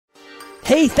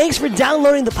Hey, thanks for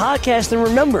downloading the podcast. And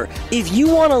remember, if you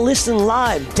want to listen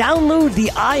live, download the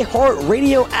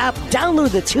iHeartRadio app,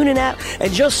 download the TuneIn app,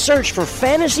 and just search for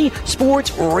Fantasy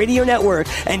Sports Radio Network,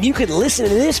 and you can listen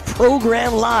to this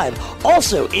program live.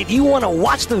 Also, if you want to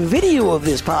watch the video of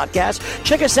this podcast,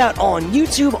 check us out on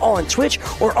YouTube, on Twitch,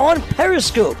 or on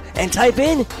Periscope, and type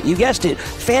in, you guessed it,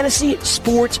 Fantasy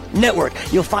Sports Network.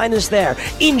 You'll find us there.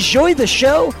 Enjoy the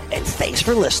show, and thanks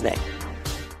for listening.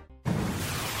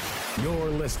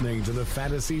 You're listening to the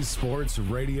Fantasy Sports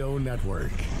Radio Network.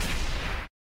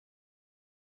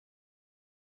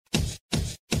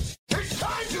 It's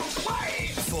time to play!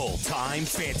 Full-time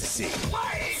fantasy.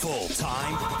 Play!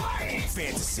 Full-time Play!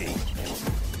 fantasy.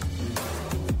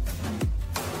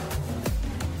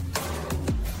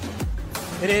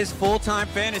 It is Full-Time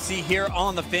Fantasy here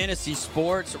on the Fantasy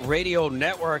Sports Radio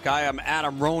Network. I am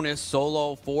Adam Ronis,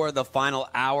 solo for the final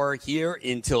hour here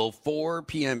until 4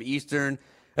 p.m. Eastern,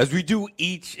 as we do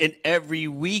each and every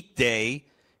weekday,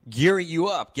 gearing you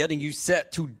up, getting you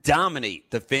set to dominate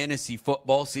the fantasy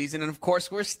football season. And, of course,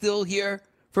 we're still here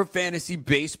for fantasy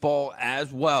baseball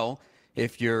as well.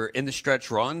 If you're in the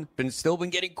stretch run, still been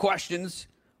getting questions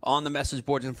on the message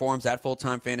boards and forums at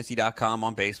fulltimefantasy.com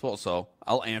on baseball, so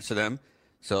I'll answer them.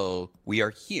 So we are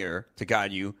here to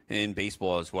guide you in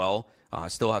baseball as well. I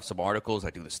still have some articles. I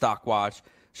do the stock watch.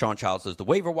 Sean Childs does the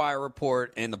waiver wire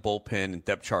report and the bullpen and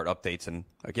depth chart updates. And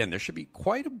again, there should be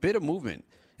quite a bit of movement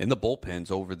in the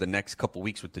bullpens over the next couple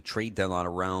weeks with the trade deadline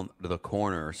around the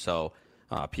corner. So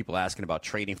people asking about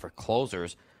trading for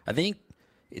closers. I think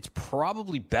it's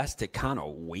probably best to kind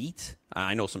of wait.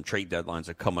 I know some trade deadlines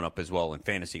are coming up as well in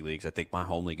fantasy leagues. I think my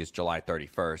home league is July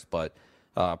 31st, but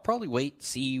probably wait,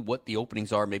 see what the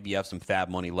openings are. Maybe you have some fab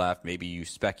money left. Maybe you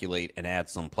speculate and add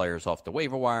some players off the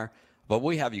waiver wire. But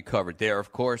we have you covered there,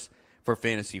 of course, for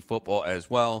fantasy football as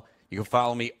well. You can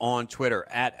follow me on Twitter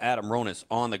at Adam Ronis,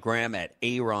 on the gram at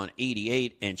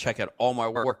Aaron88, and check out all my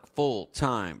work,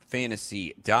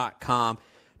 fulltimefantasy.com.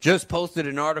 Just posted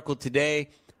an article today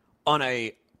on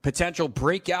a potential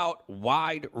breakout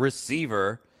wide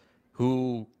receiver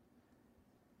who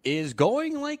is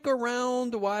going like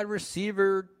around wide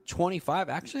receiver 25.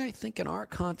 Actually, I think in our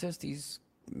contest, he's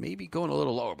maybe going a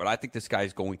little lower, but I think this guy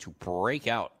is going to break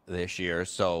out this year.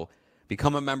 So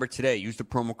become a member today. Use the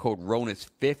promo code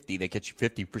RONIS50. That gets you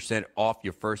 50% off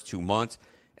your first 2 months,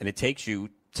 and it takes you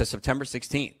to September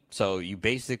 16th. So you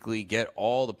basically get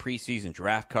all the preseason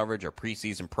draft coverage, our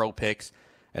preseason pro picks,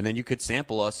 and then you could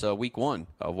sample us week one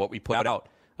of what we put out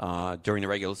during the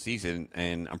regular season,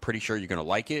 and I'm pretty sure you're going to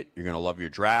like it. You're going to love your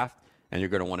draft, and you're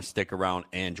going to want to stick around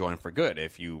and join for good.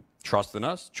 If you trust in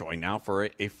us, join now for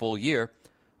a full year.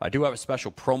 I do have a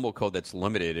special promo code that's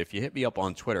limited. If you hit me up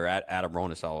on Twitter at Adam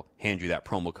Ronis, I'll hand you that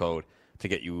promo code to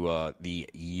get you the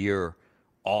year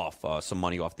off, some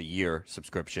money off the year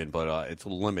subscription, but it's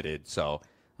limited, so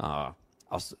I'll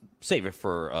save it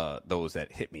for those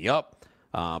that hit me up.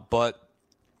 But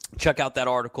check out that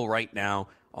article right now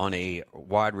on a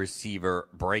wide receiver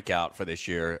breakout for this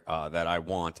year that I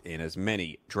want in as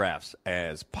many drafts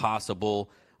as possible.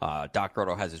 Doc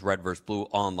Roto has his Red vs. Blue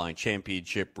online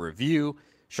championship review.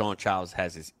 Sean Childs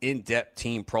has his in-depth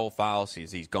team profile.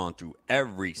 He's gone through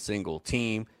every single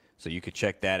team, so you can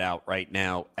check that out right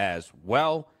now as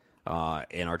well.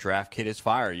 And our draft kit is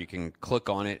fire. You can click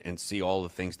on it and see all the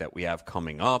things that we have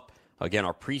coming up. Again,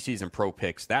 our preseason pro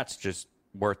picks, that's just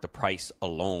worth the price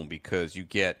alone because you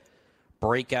get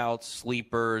breakouts,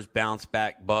 sleepers, bounce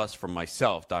back busts from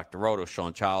myself, Dr. Roto,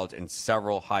 Sean Childs, and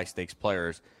several high-stakes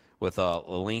players with a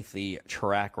lengthy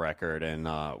track record. And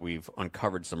we've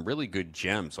uncovered some really good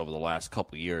gems over the last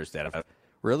couple of years that have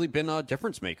really been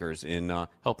difference makers in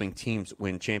helping teams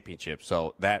win championships.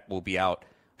 So that will be out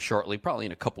shortly. Probably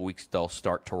in a couple weeks, they'll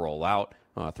start to roll out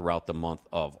throughout the month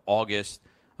of August.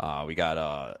 We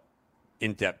got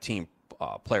in-depth team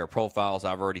player profiles.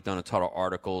 I've already done a ton of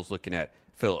articles looking at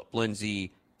Phillip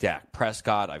Lindsay, Dak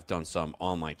Prescott. I've done some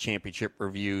online championship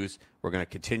reviews. We're going to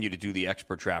continue to do the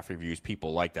expert draft reviews.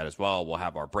 People like that as well. We'll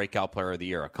have our breakout player of the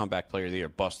year, our comeback player of the year,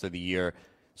 bust of the year.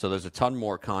 So there's a ton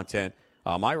more content.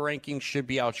 My rankings should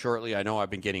be out shortly. I know I've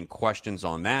been getting questions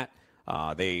on that.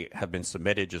 They have been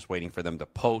submitted, just waiting for them to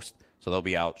post. So they'll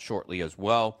be out shortly as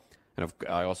well. And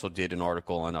I also did an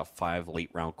article on 5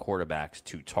 late-round quarterbacks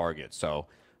to target. So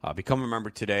become a member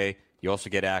today. You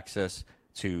also get access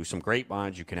to some great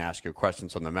minds. You can ask your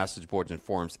questions on the message boards and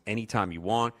forums anytime you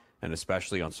want, and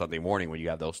especially on Sunday morning when you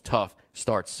have those tough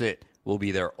start-sit. We'll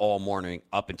be there all morning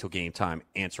up until game time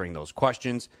answering those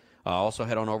questions. Also,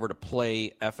 head on over to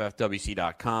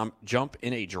playffwc.com. Jump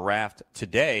in a draft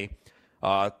today.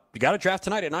 You got a draft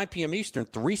tonight at 9 p.m. Eastern.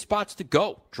 3 spots to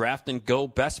go. Draft and Go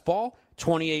Best Ball,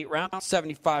 28 rounds,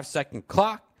 75-second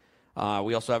clock.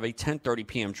 We also have a 10:30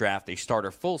 p.m. draft, a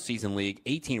starter full season league,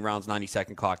 18 rounds,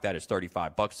 90-second clock. That is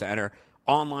 $35 to enter.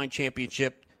 Online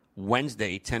championship,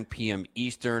 Wednesday, 10 p.m.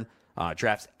 Eastern.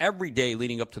 Drafts every day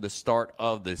leading up to the start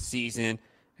of the season.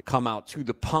 Come out to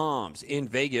the Palms in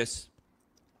Vegas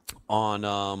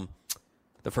on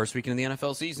the first weekend of the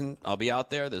NFL season. I'll be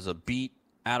out there. There's a Beat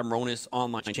Adam Ronis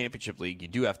Online Championship League. You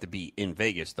do have to be in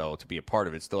Vegas, though, to be a part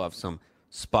of it. Still have some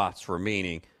spots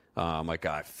remaining. My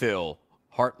guy, Phil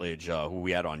Hartledge, who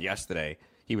we had on yesterday,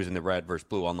 he was in the Red versus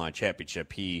Blue Online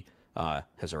Championship. He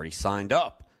has already signed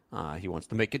up. He wants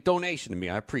to make a donation to me.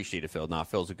 I appreciate it, Phil. Now,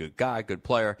 Phil's a good guy, good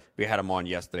player. We had him on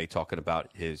yesterday talking about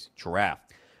his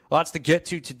draft. Lots to get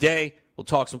to today. We'll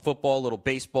talk some football, a little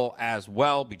baseball as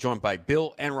well. Be joined by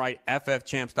Bill Enright,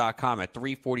 FFChamps.com at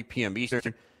 3:40 p.m.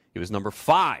 Eastern. He was number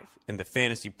 5 in the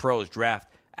Fantasy Pros draft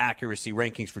accuracy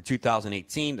rankings for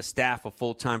 2018. The staff of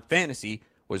Full-Time Fantasy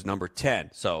was number 10.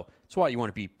 So that's why you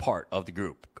want to be part of the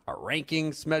group. Our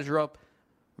rankings measure up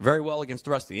very well against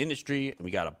the rest of the industry, and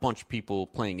we got a bunch of people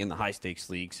playing in the high-stakes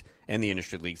leagues and the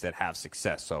industry leagues that have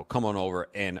success. So come on over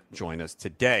and join us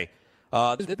today.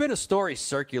 There's been a story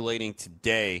circulating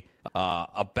today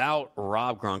about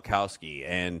Rob Gronkowski,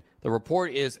 and the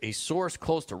report is a source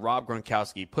close to Rob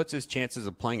Gronkowski puts his chances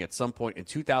of playing at some point in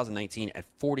 2019 at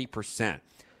 40%.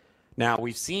 Now,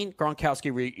 we've seen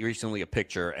Gronkowski recently a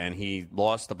picture, and he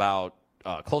lost about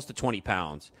close to 20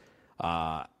 pounds,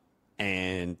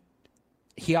 and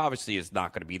he obviously is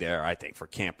not going to be there, I think, for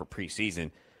camp or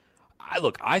preseason.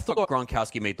 I thought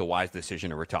Gronkowski made the wise decision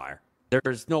to retire.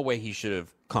 There's no way he should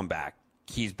have come back.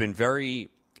 He's been very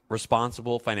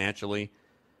responsible financially.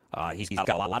 He's got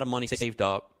a lot of money saved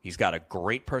up. He's got a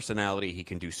great personality. He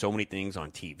can do so many things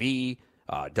on TV,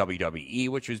 WWE,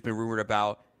 which has been rumored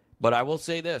about. But I will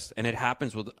say this, and it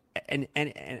happens with and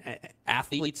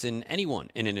athletes and anyone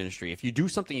in an industry. If you do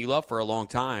something you love for a long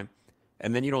time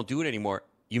and then you don't do it anymore,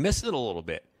 you miss it a little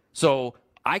bit. So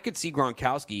I could see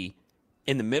Gronkowski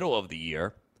in the middle of the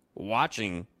year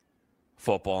watching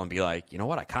football and be like, you know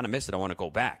what, I kind of miss it. I want to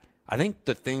go back. I think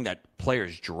the thing that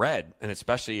players dread, and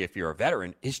especially if you're a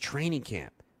veteran, is training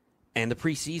camp and the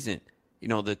preseason,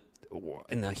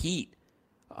 in the heat,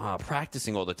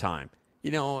 practicing all the time.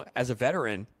 As a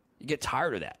veteran, you get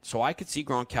tired of that. So I could see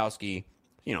Gronkowski,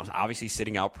 obviously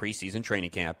sitting out preseason training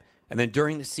camp, and then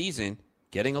during the season,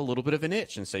 getting a little bit of an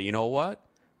itch and say, you know what,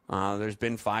 there's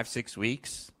been 5-6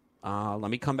 weeks. Let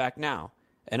me come back now.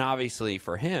 And obviously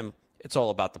for him, it's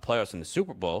all about the playoffs and the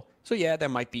Super Bowl. So, yeah, there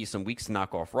might be some weeks to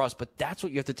knock off rust, but that's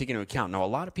what you have to take into account. Now, a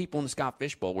lot of people in the Scott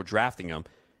Fish Bowl were drafting him.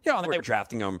 They were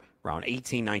drafting him around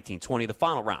 18, 19, 20, the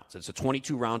final rounds. It's a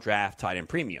 22-round draft, tight end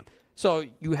premium. So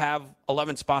you have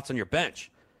 11 spots on your bench.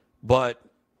 But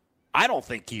I don't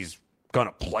think he's going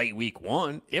to play week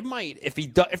 1. It might, if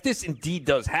this indeed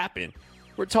does happen,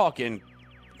 we're talking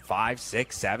 5,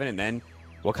 6, 7, and then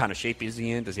what kind of shape is he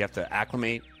in? Does he have to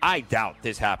acclimate? I doubt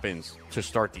this happens to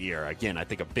start the year. Again, I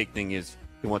think a big thing is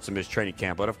he wants to miss training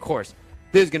camp. But, of course,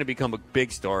 this is going to become a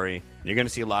big story. You're going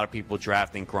to see a lot of people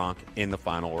drafting Gronk in the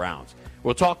final rounds.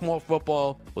 We'll talk more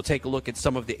football. We'll take a look at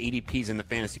some of the ADPs in the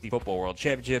Fantasy Football World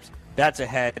Championships. That's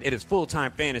ahead. It is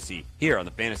Full-Time Fantasy here on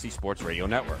the Fantasy Sports Radio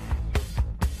Network.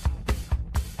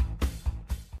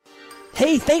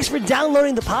 Hey, thanks for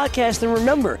downloading the podcast. And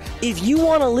remember, if you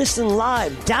want to listen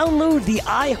live, download the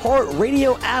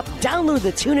iHeartRadio app, download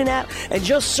the TuneIn app, and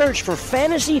just search for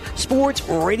Fantasy Sports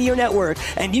Radio Network,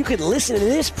 and you can listen to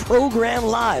this program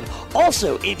live.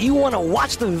 Also, if you want to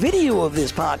watch the video of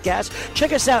this podcast,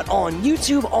 check us out on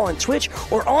YouTube, on Twitch,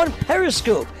 or on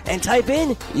Periscope, and type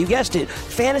in, you guessed it,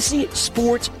 Fantasy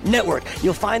Sports Network.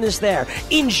 You'll find us there.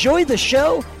 Enjoy the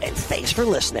show, and thanks for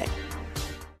listening.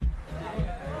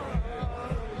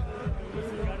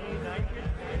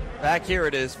 Back here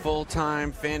it is,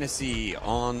 Full-Time Fantasy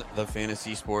on the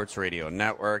Fantasy Sports Radio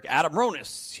Network. Adam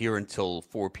Ronis here until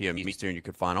 4 p.m. Eastern. You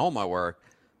can find all my work,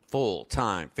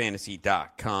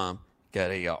 fulltimefantasy.com.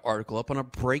 Got a article up on a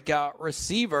breakout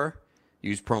receiver.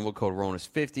 Use promo code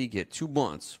RONIS50. Get 2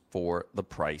 months for the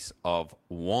price of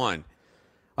 1.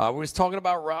 We was talking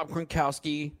about Rob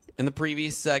Gronkowski in the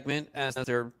previous segment, as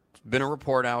there's been a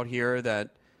report out here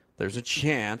that there's a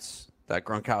chance that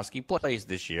Gronkowski plays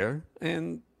this year,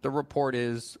 and the report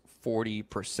is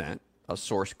 40%, a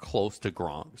source close to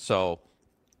Gronk. So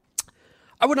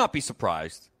I would not be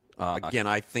surprised. Again,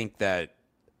 I think that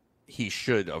he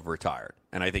should have retired,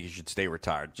 and I think he should stay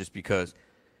retired just because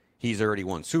he's already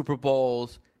won Super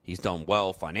Bowls. He's done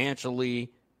well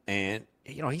financially, and,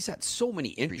 he's had so many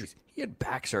injuries. He had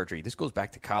back surgery. This goes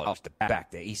back to college, back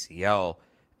to ACL,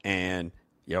 and,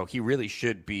 he really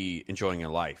should be enjoying his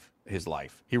life. his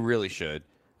life. He really should.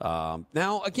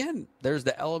 Now, again, there's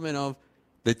the element of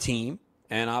the team,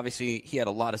 and obviously he had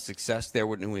a lot of success there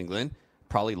with New England.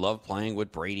 Probably loved playing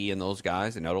with Brady and those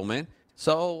guys and Edelman.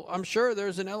 So I'm sure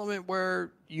there's an element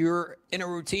where you're in a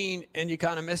routine and you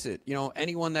kind of miss it. You know,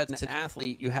 anyone that's an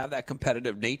athlete, you have that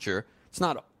competitive nature. It's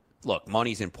not, look,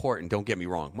 money's important. Don't get me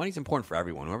wrong. Money's important for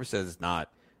everyone. Whoever says it's not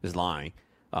is lying.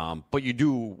 But you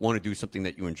do want to do something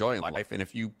that you enjoy in life. And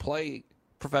if you play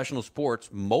professional sports,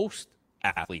 most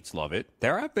athletes love it.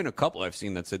 There have been a couple I've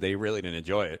seen that said they really didn't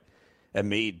enjoy it and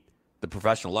made the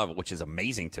professional level, which is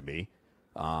amazing to me.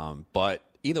 But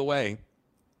either way,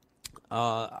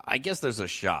 I guess there's a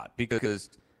shot because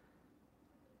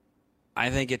I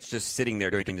think it's just sitting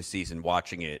there during the season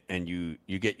watching it, and you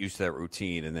get used to that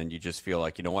routine, and then you just feel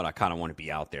like, you know what, I kind of want to be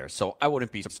out there. So I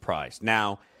wouldn't be surprised.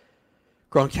 Now,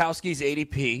 Gronkowski's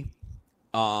ADP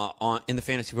in the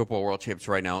Fantasy Football World Championships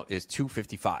right now is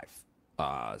 255.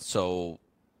 So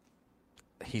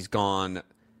he's gone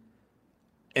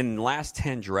in the last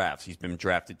 10 drafts. He's been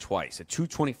drafted twice at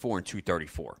 224 and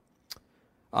 234.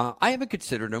 I haven't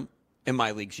considered him in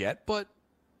my leagues yet, but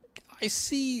I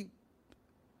see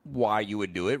why you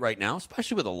would do it right now,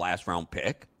 especially with a last round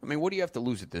pick. I mean, what do you have to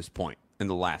lose at this point in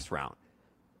the last round?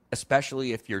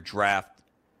 Especially if your draft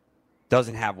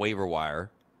doesn't have waiver wire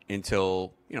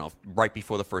until, right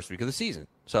before the first week of the season.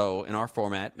 So in our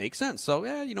format, makes sense. So,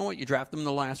 yeah, you know what? You draft them in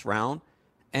the last round,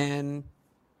 and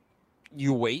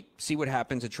you wait, see what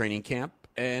happens at training camp,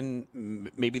 and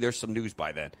maybe there's some news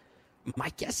by then.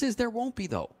 My guess is there won't be,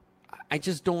 though. I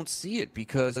just don't see it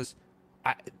because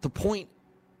the point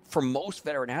for most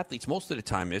veteran athletes most of the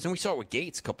time is, and we saw it with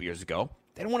Gates a couple years ago,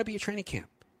 they don't want to be at training camp,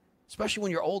 especially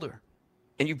when you're older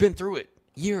and you've been through it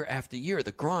year after year,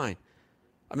 the grind.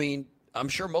 I mean, I'm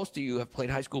sure most of you have played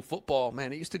high school football.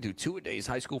 Man, they used to do 2-a-days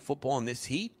high school football in this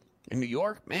heat in New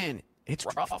York. Man, it's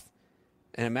rough.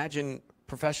 And imagine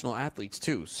professional athletes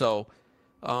too. So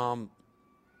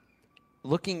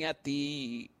looking at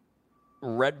the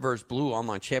Red vs. Blue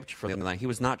online championship for the other night, he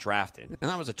was not drafted. And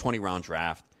that was a 20-round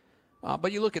draft.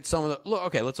 But you look at some of the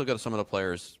 – let's look at some of the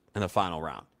players in the final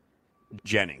round.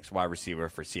 Jennings, wide receiver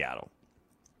for Seattle.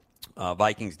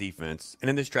 Vikings defense.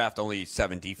 And in this draft, only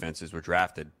 7 defenses were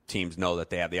drafted. Teams know that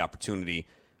they have the opportunity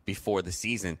before the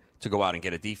season to go out and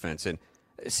get a defense. And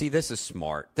see, this is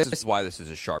smart. This is why this is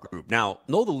a sharp group. Now,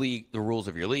 know the rules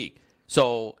of your league.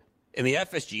 So in the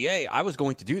FSGA, I was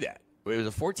going to do that. It was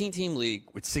a 14-team league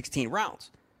with 16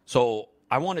 rounds. So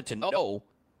I wanted to know,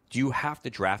 do you have to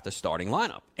draft a starting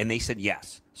lineup? And they said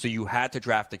yes. So you had to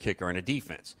draft a kicker and a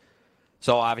defense.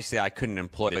 So obviously I couldn't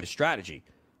employ the strategy.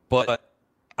 But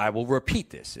I will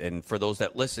repeat this. And for those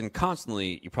that listen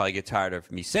constantly, you probably get tired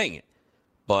of me saying it.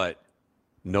 But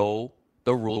know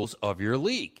the rules of your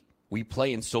league. We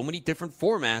play in so many different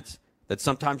formats that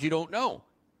sometimes you don't know.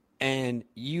 And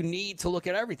you need to look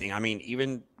at everything. I mean,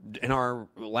 even in our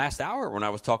last hour when I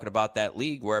was talking about that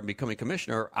league where I'm becoming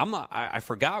commissioner, I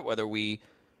forgot whether we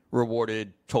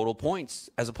rewarded total points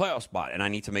as a playoff spot. And I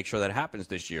need to make sure that happens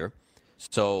this year.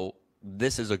 So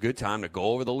this is a good time to go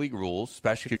over the league rules,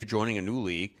 especially if you're joining a new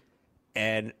league,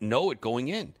 and know it going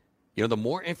in. The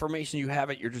more information you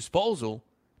have at your disposal,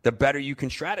 the better you can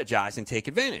strategize and take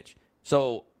advantage.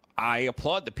 So I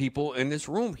applaud the people in this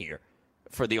room here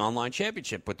for the online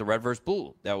championship with the Red vs.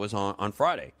 Blue that was on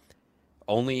Friday.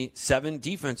 Only 7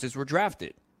 defenses were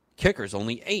drafted. Kickers,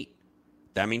 only 8.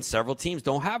 That means several teams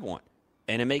don't have one.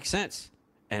 And it makes sense.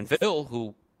 And Phil,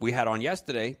 who we had on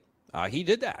yesterday, he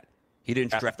did that. He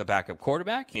didn't draft a backup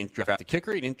quarterback. He didn't draft a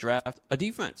kicker. He didn't draft a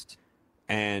defense.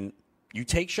 And you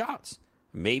take shots.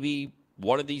 Maybe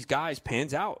one of these guys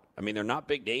pans out. I mean, they're not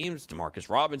big names. Demarcus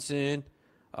Robinson,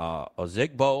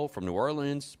 Ozigbo from New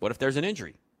Orleans. What if there's an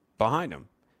injury behind him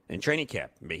in training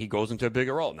camp? Maybe he goes into a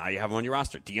bigger role. Now you have him on your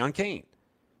roster. Deion Kane,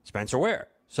 Spencer Ware.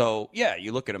 So, yeah,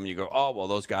 you look at them and you go, oh, well,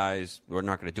 those guys, we're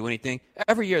not going to do anything.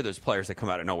 Every year there's players that come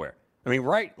out of nowhere. I mean,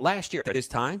 right last year at this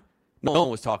time, no one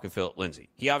was talking Philip Lindsay.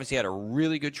 He obviously had a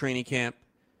really good training camp.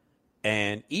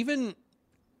 And even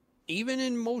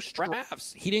in most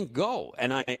drafts, he didn't go.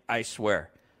 And I swear,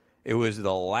 it was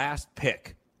the last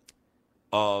pick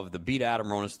of the Beat Adam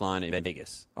Ronis line in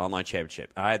Vegas online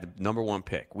championship. I had the number 1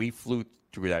 pick. We flew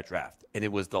through that draft, and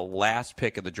it was the last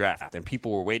pick of the draft. And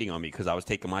people were waiting on me because I was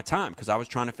taking my time because I was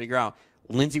trying to figure out.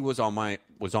 Lindsey was on my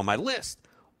list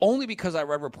only because I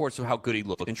read reports of how good he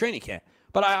looked in training camp.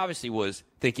 But I obviously was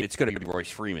thinking it's going to be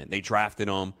Royce Freeman. They drafted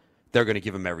him; they're going to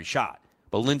give him every shot.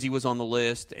 But Lindsey was on the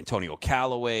list. Antonio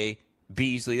Callaway,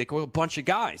 Beasley, like a bunch of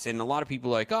guys, and a lot of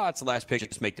people were like, "Oh, it's the last pick.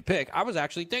 Just make the pick." I was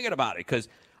actually thinking about it because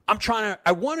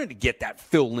I wanted to get that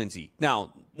Phil Lindsay.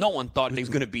 Now, no one thought he was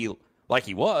going to be like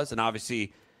he was, and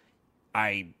obviously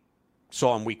I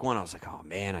saw in week 1, I was like, oh,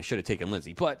 man, I should have taken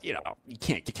Lindsey. But, you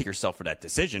can't kick yourself for that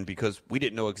decision because we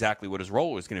didn't know exactly what his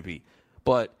role was going to be.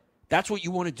 But that's what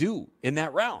you want to do in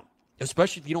that round,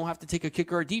 especially if you don't have to take a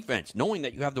kicker or defense, knowing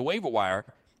that you have the waiver wire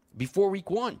before week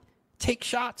 1. Take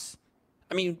shots.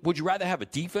 I mean, would you rather have a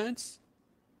defense?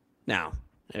 Now,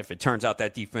 if it turns out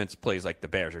that defense plays like the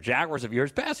Bears or Jaguars of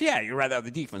years past, yeah, you'd rather have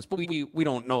the defense. But we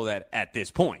don't know that at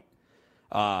this point.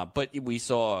 But we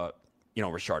saw,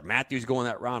 Rashard Matthews go in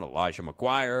that round, Elijah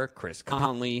McGuire, Chris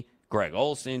Conley, Greg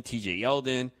Olsen, TJ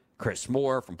Yeldon, Chris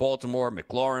Moore from Baltimore,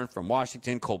 McLaurin from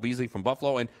Washington, Cole Beasley from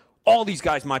Buffalo. And all these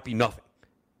guys might be nothing.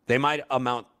 They might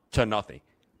amount to nothing.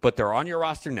 But they're on your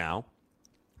roster now.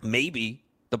 Maybe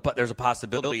there's a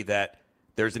possibility that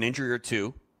there's an injury or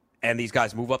two and these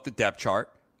guys move up the depth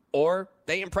chart, or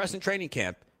they impress in training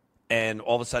camp and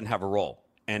all of a sudden have a role.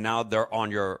 And now they're on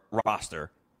your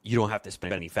roster. You don't have to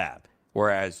spend any fab.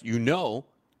 Whereas,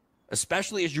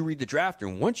 especially as you read the draft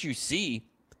room, once you see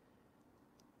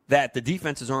that the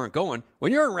defenses aren't going,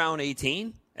 when you're in round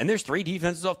 18 and there's 3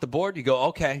 defenses off the board, you go,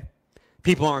 okay,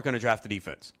 people aren't going to draft the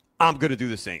defense. I'm going to do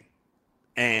the same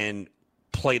and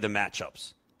play the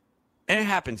matchups. And it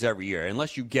happens every year,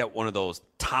 unless you get one of those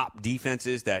top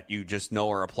defenses that you just know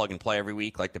are a plug and play every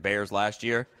week, like the Bears last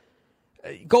year.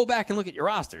 Go back and look at your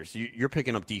rosters. You're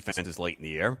picking up defenses late in the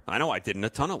year. I know I did in a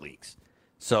ton of leagues.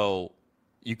 So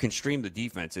you can stream the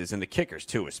defenses and the kickers,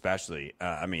 too, especially.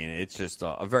 It's just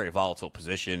a very volatile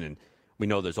position, and we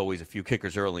know there's always a few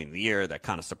kickers early in the year that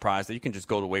kind of surprise that you can just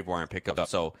go to waiver wire and pick up.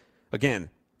 So, again,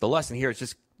 the lesson here is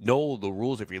just know the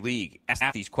rules of your league.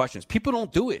 Ask these questions. People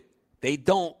don't do it. They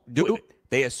don't do it.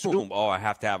 They assume, I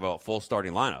have to have a full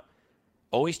starting lineup.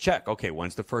 Always check, okay,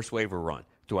 when's the first waiver run?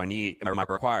 Am I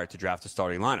required to draft a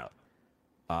starting lineup?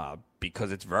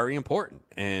 Because it's very important.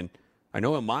 And I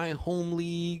know in my home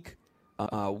league,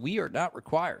 we are not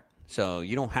required. So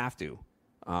you don't have to.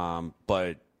 And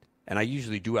I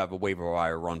usually do have a waiver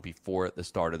wire run before the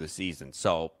start of the season.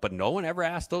 But no one ever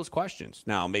asked those questions.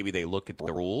 Now, maybe they look at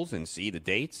the rules and see the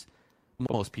dates.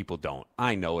 Most people don't.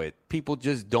 I know it. People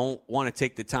just don't want to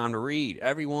take the time to read.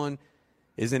 Everyone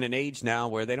is in an age now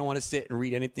where they don't want to sit and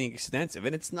read anything extensive.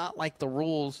 And it's not like the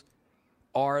rules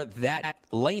are that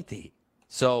lengthy.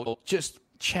 So just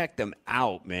check them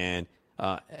out, man.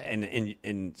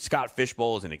 And Scott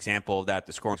Fishbowl is an example of that.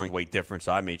 The scoring is way different,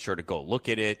 so I made sure to go look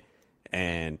at it.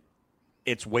 And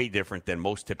it's way different than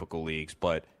most typical leagues.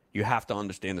 But you have to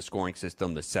understand the scoring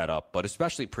system, the setup, but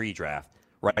especially pre-draft.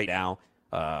 Right now,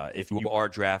 if you are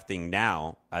drafting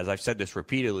now, as I've said this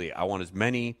repeatedly, I want as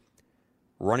many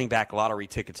running back lottery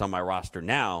tickets on my roster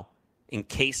now in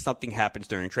case something happens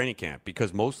during training camp.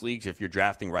 Because most leagues, if you're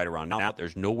drafting right around now,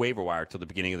 there's no waiver wire till the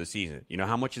beginning of the season. You know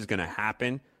how much is going to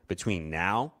happen between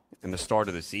now and the start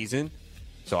of the season?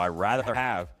 So I'd rather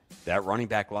have that running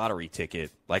back lottery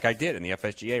ticket like I did in the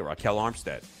FSGA, Raquel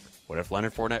Armstead. What if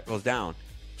Leonard Fournette goes down?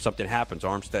 Something happens,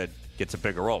 Armstead gets a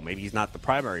bigger role. Maybe he's not the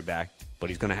primary back, but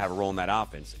he's going to have a role in that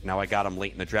offense. Now I got him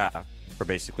late in the draft for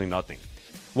basically nothing.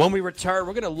 When we return,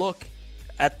 we're going to look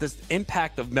at the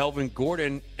impact of Melvin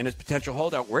Gordon and his potential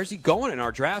holdout. Where's he going in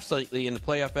our drafts lately in the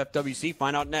playoff FWC?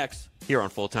 Find out next here on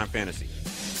Full Time Fantasy.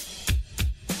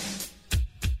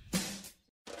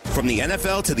 From the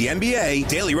NFL to the NBA,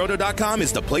 DailyRoto.com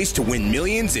is the place to win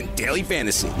millions in daily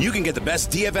fantasy. You can get the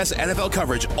best DFS NFL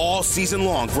coverage all season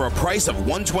long for a price of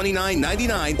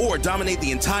 $129.99 or dominate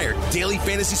the entire daily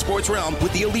fantasy sports realm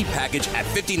with the Elite Package at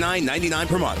 $59.99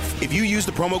 per month. If you use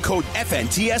the promo code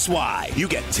FNTSY, you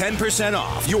get 10%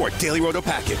 off your Daily Roto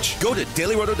package. Go to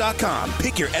DailyRoto.com,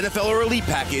 pick your NFL or Elite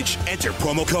Package, enter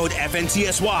promo code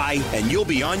FNTSY, and you'll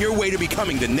be on your way to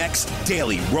becoming the next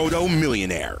Daily Roto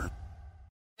millionaire.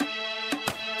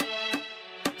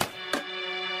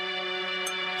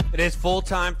 It is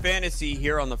Full-Time Fantasy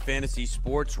here on the Fantasy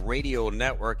Sports Radio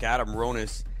Network. Adam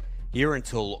Ronis here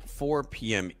until 4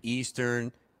 p.m.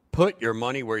 Eastern. Put your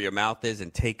money where your mouth is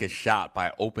and take a shot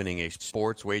by opening a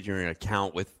sports wagering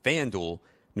account with FanDuel,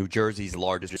 New Jersey's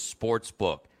largest sports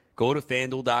book. Go to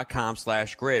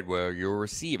FanDuel.com/grid where you'll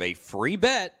receive a free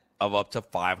bet of up to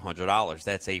 $500.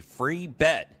 That's a free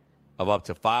bet of up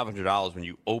to $500 when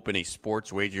you open a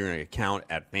sports wagering account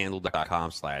at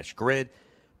FanDuel.com/grid.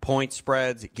 Point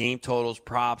spreads, game totals,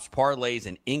 props, parlays,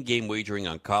 and in-game wagering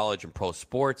on college and pro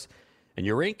sports. And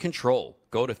you're in control.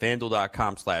 Go to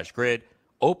FanDuel.com/grid,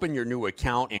 open your new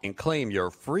account, and claim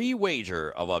your free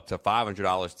wager of up to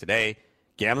 $500 today.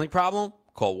 Gambling problem?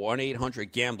 Call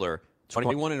 1-800-GAMBLER.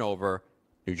 21 and over.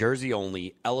 New Jersey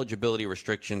only. Eligibility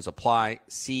restrictions apply.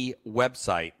 See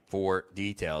website for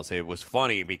details. It was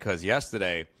funny because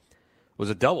yesterday was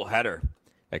a doubleheader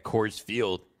at Coors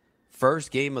Field.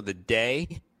 First game of the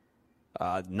day.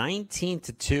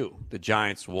 19-2, the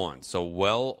Giants won. So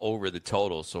well over the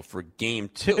total. So for game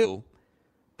 2,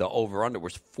 the over-under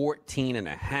was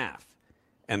 14.5.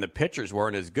 And the pitchers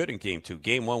weren't as good in game 2.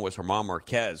 Game 1 was Germán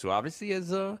Marquez, who obviously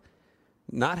has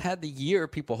not had the year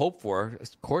people hope for.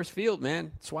 Coors Field,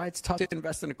 man. That's why it's tough to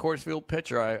invest in a Coors Field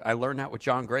pitcher. I learned that with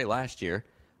John Gray last year.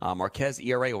 Marquez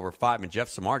ERA over 5, and Jeff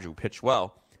Samardzija, who pitched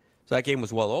well. So that game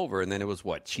was well over. And then it was,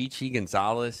 Chichi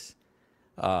Gonzalez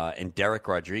and Derek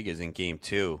Rodriguez in game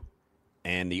 2.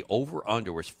 And the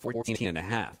over-under was 14.5.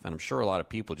 And I'm sure a lot of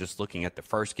people just looking at the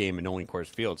first game and knowing Coors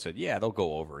Field said, yeah, they'll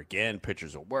go over again.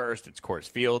 Pitchers are worst. It's Coors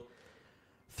Field.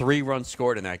 3 runs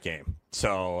scored in that game.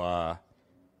 So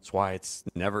that's why it's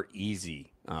never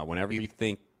easy. Whenever you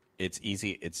think it's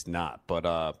easy, it's not.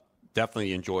 But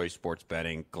definitely enjoy sports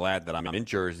betting. Glad that I'm in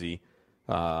Jersey.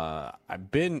 I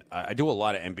do a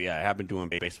lot of NBA. I have been doing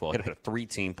baseball. I hit a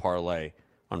 3-team parlay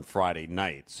on Friday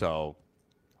night. So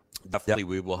definitely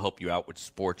we will help you out with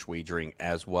sports wagering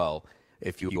as well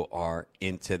if you are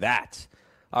into that.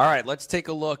 All right, let's take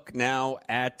a look now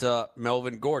at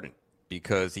Melvin Gordon,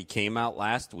 because he came out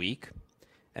last week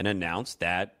and announced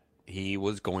that he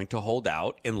was going to hold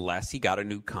out unless he got a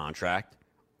new contract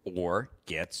or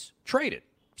gets traded.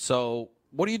 So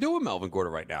what do you do with Melvin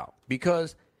Gordon right now?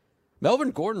 Because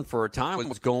Melvin Gordon for a time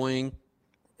was going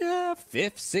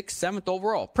 5th, 6th, 7th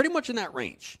overall, pretty much in that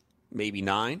range, maybe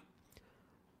 9.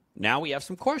 Now we have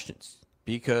some questions,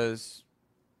 because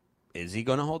is he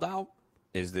going to hold out?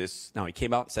 Is this – now he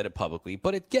came out and said it publicly,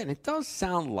 but again, it does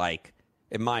sound like,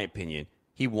 in my opinion,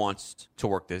 he wants to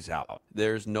work this out.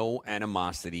 There's no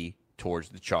animosity towards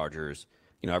the Chargers.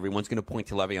 You know, everyone's going to point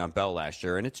to Le'Veon Bell last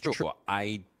year, and it's true.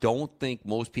 I don't think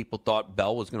most people thought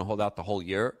Bell was going to hold out the whole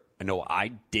year. I know I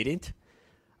didn't.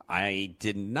 I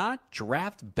did not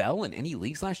draft Bell in any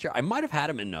leagues last year. I might have had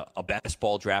him in a best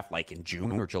ball draft like in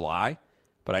June or July,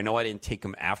 but I know I didn't take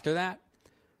him after that,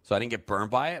 so I didn't get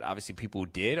burned by it. Obviously, people who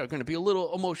did are going to be a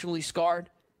little emotionally scarred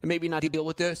and maybe not deal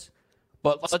with this.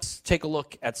 But let's take a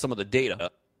look at some of the data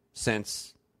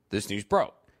since this news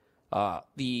broke.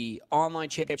 The online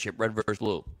championship, Red vs.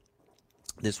 Blue,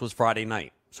 this was Friday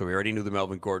night, so we already knew the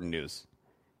Melvin Gordon news.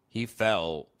 He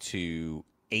fell to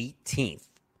 18th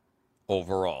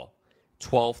overall,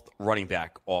 12th running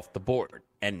back off the board.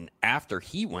 And after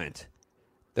he went,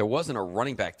 there wasn't a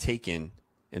running back taken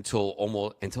until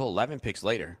 11 picks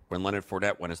later, when Leonard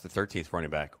Fournette went as the 13th running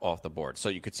back off the board. So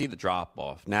you could see the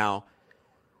drop-off. Now,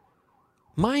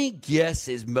 my guess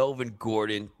is Melvin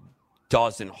Gordon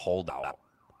doesn't hold out.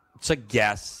 It's a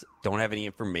guess. Don't have any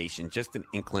information. Just an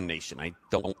inclination. I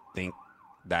don't think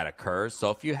that occurs. So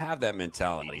if you have that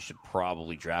mentality, you should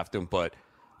probably draft him. But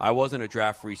I was in a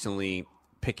draft recently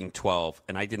picking 12,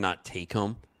 and I did not take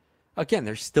him. Again,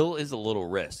 there still is a little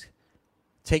risk.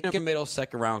 Taking him middle,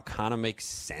 second round kind of makes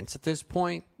sense at this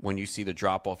point when you see the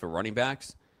drop-off of running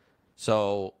backs.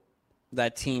 So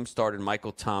that team started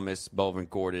Michael Thomas, Melvin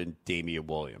Gordon, Damian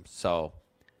Williams. So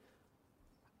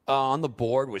on the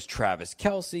board was Travis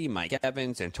Kelce, Mike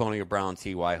Evans, Antonio Brown,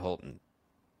 T.Y. Hilton.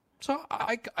 So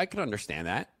I can understand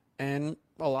that. And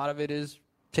a lot of it is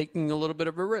taking a little bit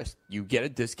of a risk. You get a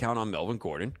discount on Melvin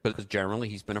Gordon because generally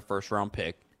he's been a first-round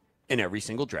pick in every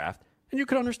single draft. And you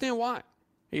can understand why.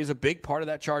 He's a big part of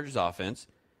that Chargers offense.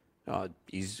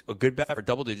 He's a good bet for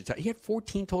double-digit. He had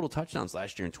 14 total touchdowns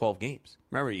last year in 12 games.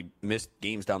 Remember, he missed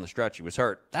games down the stretch. He was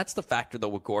hurt. That's the factor, though,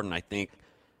 with Gordon. I think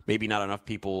maybe not enough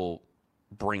people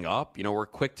bring up. You know, we're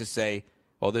quick to say,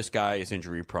 oh, this guy is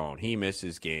injury-prone. He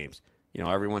misses games. You know,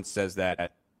 everyone says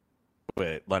that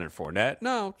with Leonard Fournette.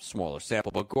 No, smaller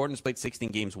sample. But Gordon's played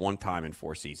 16 games one time in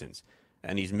 4 seasons.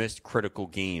 And he's missed critical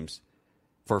games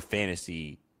for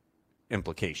fantasy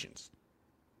implications.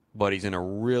 But he's in a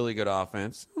really good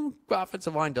offense.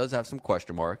 Offensive line does have some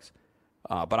question marks.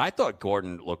 But I thought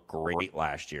Gordon looked great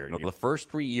last year. You know, the first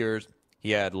 3 years,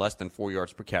 he had less than 4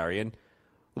 yards per carry. And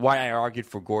why I argued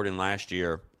for Gordon last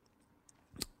year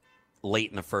late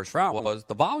in the first round was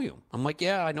the volume. I'm like,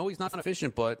 yeah, I know he's not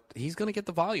efficient, but he's going to get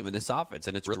the volume in this offense,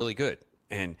 and it's really good.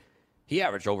 And he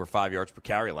averaged over 5 yards per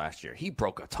carry last year. He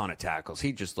broke a ton of tackles.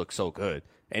 He just looked so good.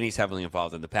 And he's heavily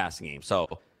involved in the passing game. So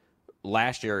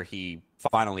last year, he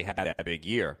finally had that big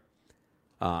year.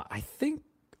 I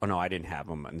didn't have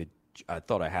him. I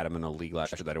thought I had him in a league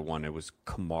last year that I won. It was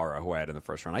Kamara, who I had in the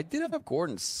first round. I did have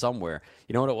Gordon somewhere.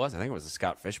 You know what it was? I think it was the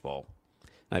Scott Fishbowl.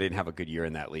 I didn't have a good year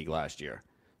in that league last year.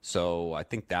 So I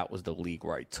think that was the league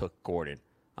where I took Gordon.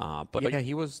 But yeah,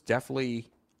 he was definitely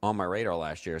on my radar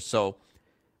last year. So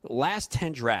last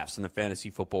 10 drafts in the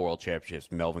Fantasy Football World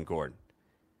Championships, Melvin Gordon.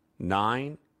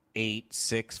 9, 8,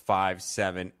 6, 5,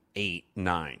 7, 8,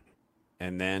 9.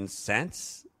 And then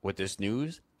since, with this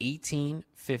news, 18,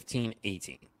 15,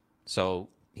 18. So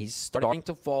he's starting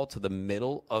to fall to the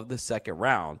middle of the second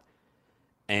round.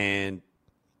 And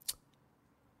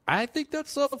I think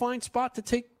that's a fine spot to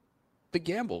take the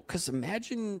gamble. Because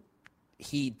imagine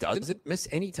he doesn't miss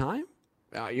any time.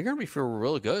 You're going to be feeling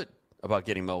really good about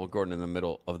getting Melvin Gordon in the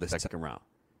middle of the second round.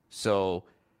 So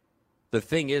the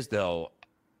thing is, though,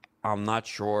 I'm not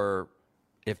sure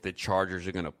if the Chargers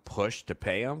are going to push to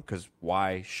pay him, because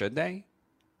why should they?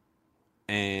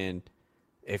 And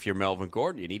if you're Melvin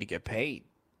Gordon, you need to get paid.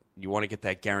 You want to get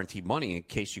that guaranteed money in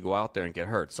case you go out there and get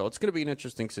hurt. So it's going to be an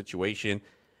interesting situation.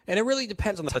 And it really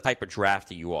depends on the type of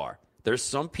drafter you are. There's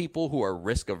some people who are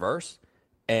risk averse,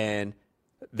 and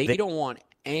they don't want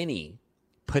any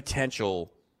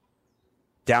potential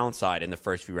downside in the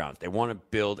first few rounds. They want to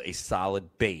build a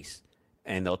solid base,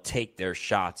 and they'll take their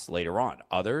shots later on.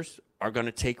 Others are going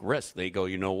to take risks. They go,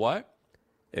 you know what?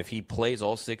 If he plays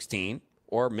all 16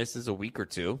 or misses a week or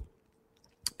two,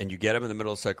 and you get him in the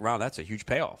middle of the second round, that's a huge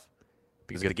payoff.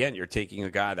 Because, again, you're taking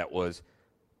a guy that was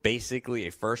basically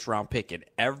a first-round pick in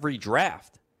every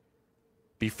draft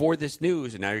before this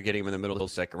news, and now you're getting him in the middle of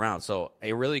the second round. So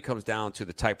it really comes down to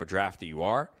the type of drafter you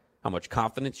are, how much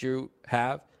confidence you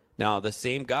have. Now, the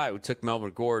same guy who took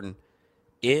Melvin Gordon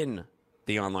in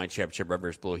the online championship, Red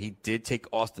vs. Blue, he did take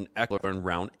Austin Eckler in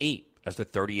round 8 as the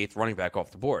 38th running back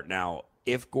off the board. Now,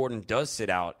 if Gordon does sit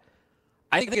out,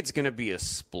 I think it's going to be a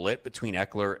split between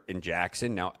Eckler and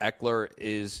Jackson. Now, Eckler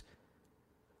is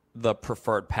the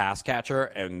preferred pass catcher,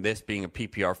 and this being a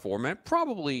PPR format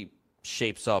probably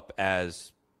shapes up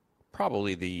as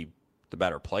probably the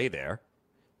better play there.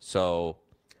 So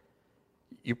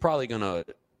you're probably going to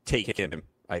take him,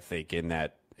 I think, in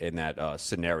that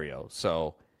scenario.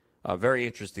 So very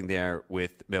interesting there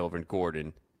with Melvin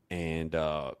Gordon and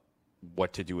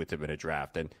what to do with him in a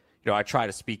draft. And I try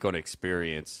to speak on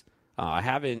experience. I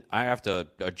have to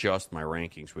adjust my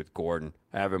rankings with Gordon.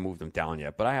 I haven't moved him down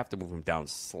yet, but I have to move him down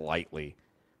slightly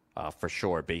for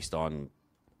sure based on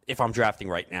if I'm drafting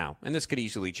right now. And this could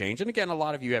easily change. And again, a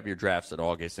lot of you have your drafts in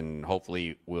August, and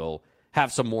hopefully we'll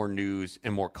have some more news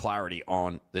and more clarity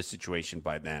on this situation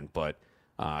by then. But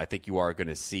I think you are going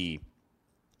to see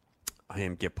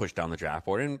him get pushed down the draft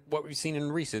board. And what we've seen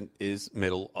in recent is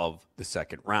middle of the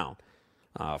second round.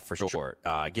 For sure.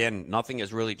 Again, nothing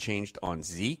has really changed on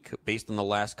Zeke based on the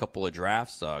last couple of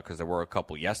drafts because there were a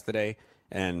couple yesterday,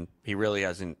 and he really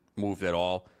hasn't moved at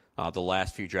all. The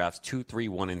last few drafts, 2, 3,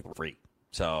 1, and 3.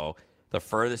 So the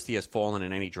furthest he has fallen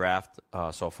in any draft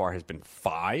so far has been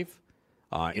 5.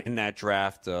 In that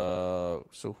draft, so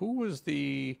who was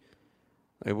the...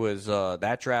 It was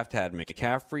that draft had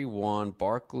McCaffrey 1,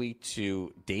 Barkley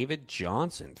 2, David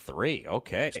Johnson 3.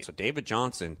 Okay, so David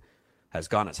Johnson has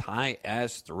gone as high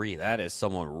as 3. That is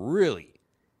someone really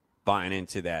buying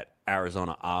into that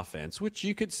Arizona offense, which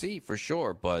you could see for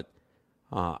sure. But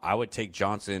I would take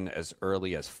Johnson as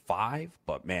early as 5.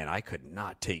 But, man, I could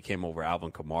not take him over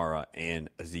Alvin Kamara and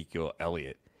Ezekiel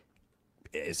Elliott.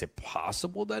 Is it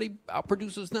possible that he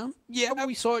outproduces them? Yeah,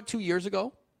 we saw it 2 years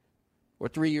ago or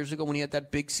 3 years ago when he had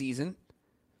that big season.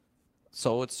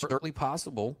 So it's certainly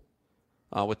possible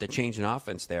with the change in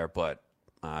offense there. But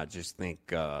I just think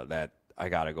that I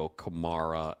got to go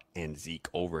Kamara and Zeke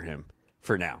over him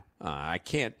for now. I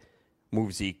can't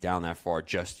move Zeke down that far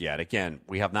just yet. Again,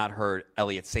 we have not heard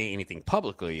Elliott say anything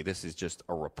publicly. This is just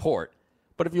a report.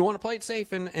 But if you want to play it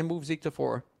safe and move Zeke to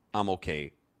 4, I'm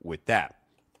okay with that.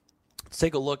 Let's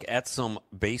take a look at some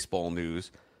baseball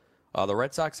news. The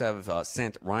Red Sox have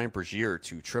sent Ryan Brasier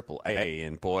to AAA,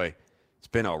 and boy, it's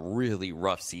been a really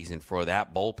rough season for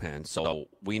that bullpen. So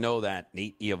we know that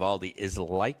Nate Eovaldi is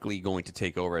likely going to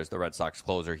take over as the Red Sox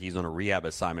closer. He's on a rehab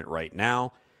assignment right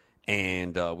now.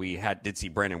 And we did see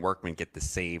Brandon Workman get the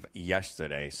save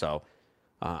yesterday. So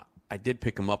I did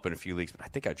pick him up in a few leagues, but I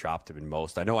think I dropped him in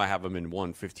most. I know I have him in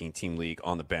one 15-team league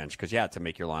on the bench because you had to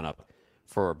make your lineup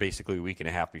for basically a week and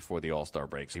a half before the All-Star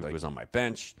break. So he was on my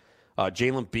bench.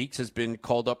 Jalen Beeks has been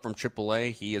called up from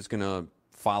AAA. He is going to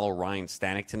follow Ryan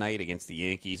Stanek tonight against the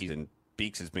Yankees. And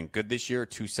Beeks has been good this year,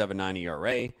 2.79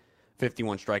 ERA,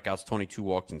 51 strikeouts, 22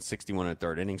 walks, and 61 in the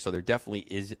third inning. So there definitely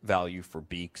is value for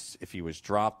Beeks. If he was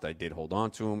dropped, I did hold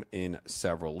on to him in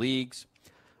several leagues.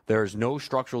 There's no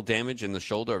structural damage in the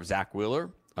shoulder of Zach Wheeler.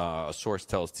 A source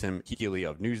tells Tim Healy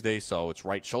of Newsday, so it's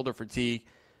right shoulder fatigue.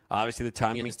 Obviously, the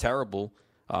timing is terrible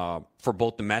for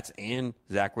both the Mets and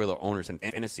Zach Wheeler owners in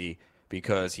fantasy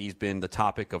because he's been the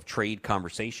topic of trade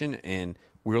conversation, and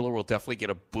Wheeler will definitely get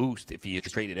a boost if he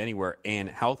is traded anywhere and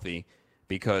healthy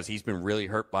because he's been really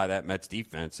hurt by that Mets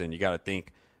defense, and you got to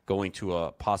think going to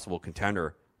a possible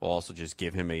contender will also just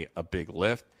give him a big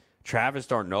lift. Travis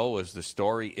d'Arnaud was the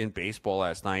story in baseball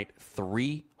last night.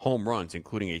 3 home runs,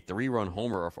 including a 3-run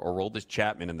homer of Aroldis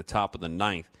Chapman in the top of the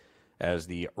 9th as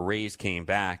the Rays came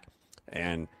back.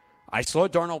 And I saw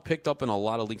d'Arnaud picked up in a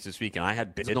lot of leagues this week, and I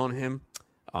had bid on him.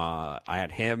 I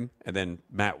had him and then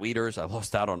Matt Wieters. I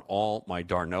lost out on all my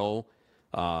d'Arnaud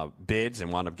bids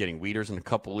and wound up getting Wieters in a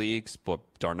couple leagues. But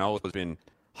d'Arnaud has been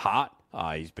hot.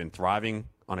 He's been thriving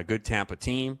on a good Tampa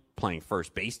team, playing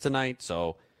first base tonight.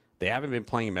 So they haven't been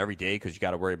playing him every day because you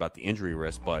got to worry about the injury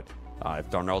risk. But if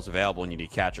d'Arnaud's available and you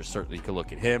need a catcher, certainly you could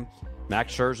look at him.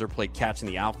 Max Scherzer played catch in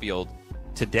the outfield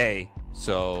today.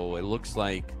 So it looks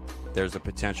like there's a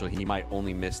potential he might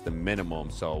only miss the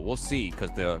minimum. So we'll see, because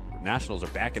the Nationals are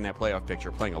back in that playoff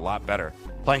picture, playing a lot better,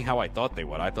 playing how I thought they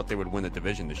would. I thought they would win the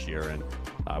division this year, and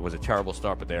it was a terrible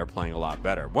start, but they are playing a lot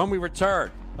better. When we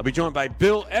return, I'll be joined by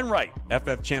Bill Enright,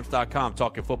 FFChamps.com,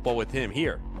 talking football with him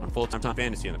here on Full Time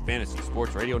Fantasy on the Fantasy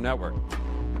Sports Radio Network.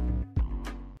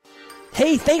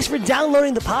 Hey, thanks for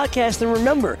downloading the podcast. And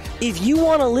remember, if you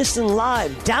want to listen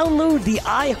live, download the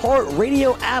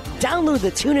iHeartRadio app, download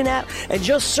the TuneIn app, and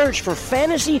just search for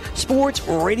Fantasy Sports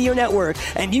Radio Network,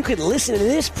 and you can listen to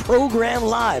this program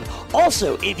live.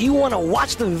 Also, if you want to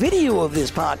watch the video of this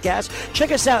podcast,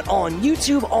 check us out on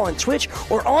YouTube, on Twitch,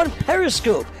 or on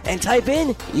Periscope, and type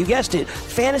in, you guessed it,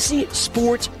 Fantasy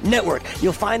Sports Network.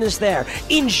 You'll find us there.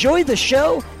 Enjoy the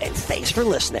show, and thanks for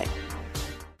listening.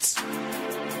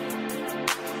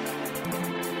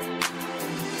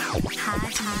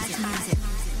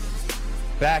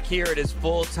 Back here, it is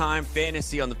Full-Time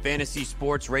Fantasy on the Fantasy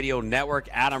Sports Radio Network.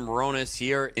 Adam Ronis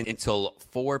here until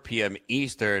 4 p.m.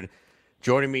 Eastern.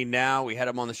 Joining me now, we had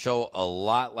him on the show a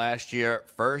lot last year.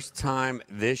 First time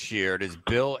this year, it is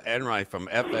Bill Enright from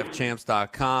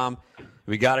FFChamps.com.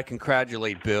 We got to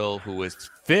congratulate Bill, who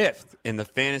was 5th in the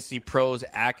Fantasy Pros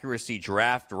Accuracy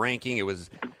Draft ranking. It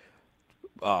was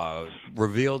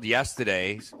revealed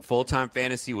yesterday. Full-Time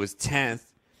Fantasy was 10th.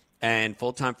 And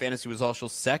Full-Time Fantasy was also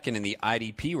 2nd in the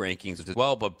IDP rankings as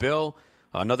well. But, Bill,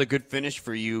 another good finish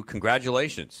for you.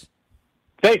 Congratulations.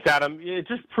 Thanks, Adam. It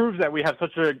just proves that we have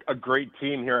such a great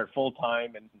team here at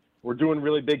Full-Time, and we're doing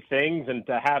really big things. And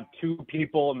to have 2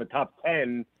 people in the top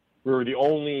 10, we were the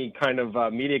only kind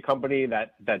of media company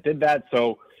that did that.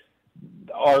 So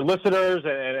our listeners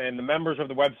and the members of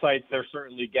the websites, they're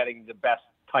certainly getting the best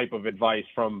type of advice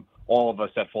from all of us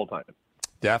at Full-Time.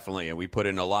 Definitely, and we put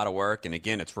in a lot of work, and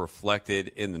again, it's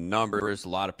reflected in the numbers. A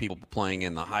lot of people playing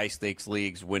in the high-stakes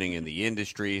leagues, winning in the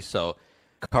industry, so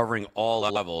covering all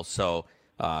levels. So,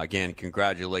 again,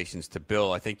 congratulations to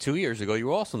Bill. I think 2 years ago you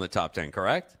were also in the top 10,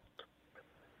 correct?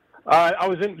 I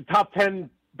was in the top 10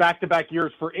 back-to-back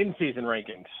years for in-season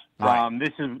rankings. Right.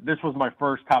 This was my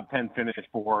first top 10 finish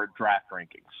for draft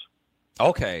rankings.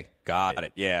 Okay, got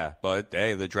it, yeah. But,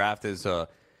 hey, the draft is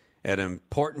an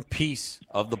important piece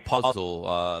of the puzzle.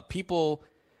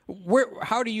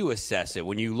 How do you assess it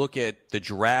when you look at the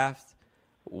draft,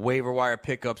 waiver wire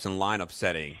pickups, and lineup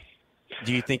setting?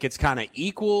 Do you think it's kind of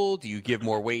equal? Do you give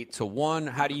more weight to one?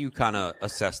 How do you kind of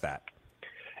assess that?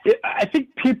 I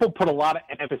think people put a lot of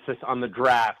emphasis on the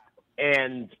draft,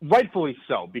 and rightfully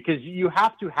so, because you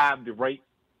have to have the right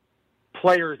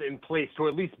players in place to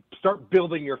at least start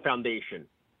building your foundation.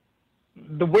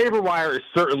 The waiver wire is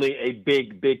certainly a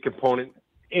big component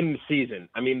in the season.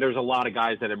 I mean, there's a lot of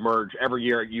guys that emerge every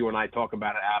year. You and I talk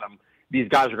about it, Adam. These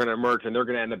guys are going to emerge, and they're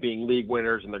going to end up being league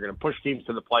winners, and they're going to push teams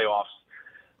to the playoffs.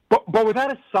 But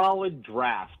without a solid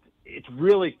draft, it's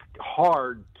really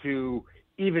hard to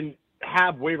even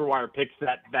have waiver wire picks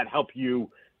that help you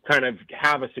kind of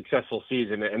have a successful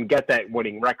season and get that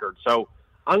winning record. So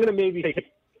I'm going to maybe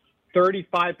take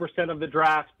 35% of the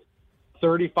draft,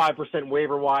 35%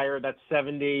 waiver wire, that's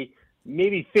 70,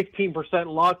 maybe 15%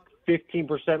 luck, 15%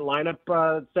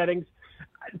 lineup settings.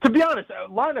 To be honest,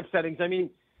 lineup settings, I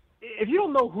mean, if you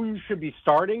don't know who you should be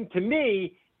starting, to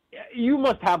me, you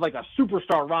must have like a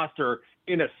superstar roster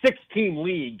in a 6-team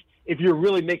league if you're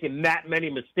really making that many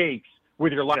mistakes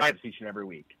with your lineups each and every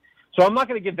week. So I'm not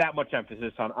going to give that much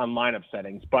emphasis on lineup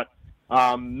settings, but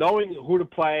knowing who to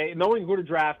play, knowing who to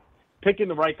draft, picking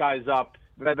the right guys up,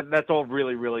 that's all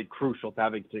really, really crucial to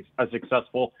having a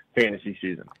successful fantasy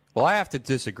season. Well, I have to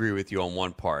disagree with you on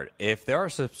one part. If there are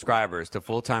subscribers to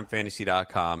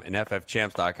FullTimeFantasy.com and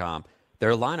FFChamps.com,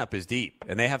 their lineup is deep,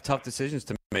 and they have tough decisions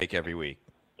to make every week.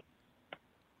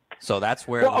 So that's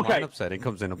where the lineup setting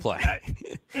comes into play.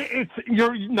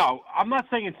 No, I'm not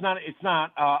saying it's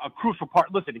not a crucial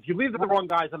part. Listen, if you leave the wrong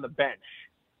guys on the bench,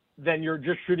 then you're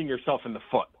just shooting yourself in the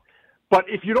foot. But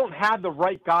if you don't have the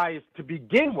right guys to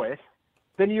begin with,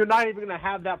 then you're not even going to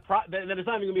have that. Then it's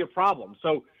not even going to be a problem.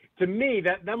 So to me,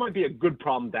 that might be a good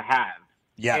problem to have.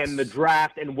 Yes. And the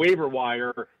draft and waiver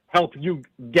wire help you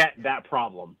get that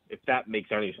problem, if that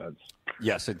makes any sense.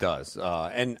 Yes, it does.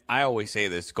 And I always say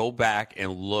this, go back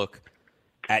and look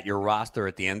at your roster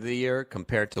at the end of the year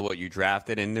compared to what you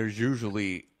drafted, and there's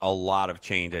usually a lot of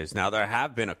changes. Now, there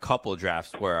have been a couple of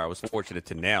drafts where I was fortunate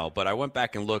to nail, but I went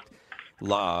back and looked,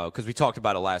 because we talked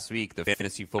about it last week, the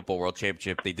Fantasy Football World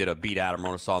Championship. They did a Beat Adam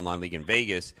Ronas Online League in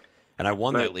Vegas, and I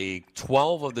won that league.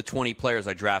 12 of the 20 players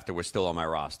I drafted were still on my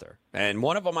roster. And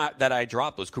one of them that I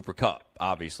dropped was Cooper Kupp,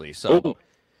 obviously. So,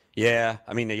 yeah,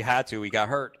 I mean, you had to. He got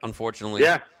hurt, unfortunately.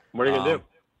 Yeah, what are you going to do?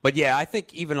 But, yeah, I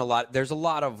think there's a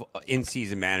lot of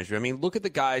in-season management. I mean, look at the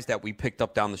guys that we picked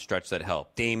up down the stretch that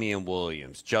helped. Damian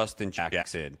Williams, Justin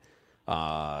Jackson.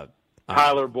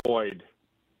 Tyler Boyd.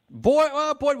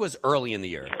 Boyd was early in the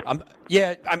year.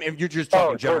 You're just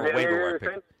talking general waiver wire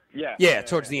pick. Yeah,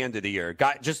 towards the end of the year.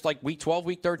 Got just like week 12,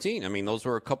 week 13. I mean, those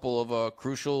were a couple of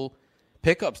crucial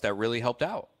pickups that really helped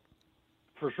out.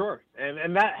 For sure.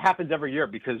 And that happens every year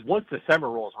because once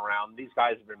December rolls around, these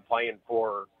guys have been playing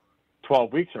for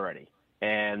 12 weeks already.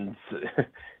 And, the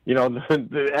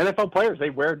NFL players, they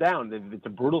wear down. It's a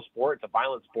brutal sport. It's a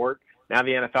violent sport. Now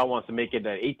the NFL wants to make it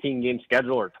an 18-game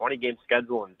schedule or 20-game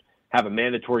schedule and have a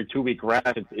mandatory 2-week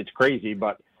rest. It's crazy.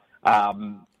 But,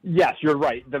 yes, you're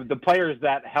right. The players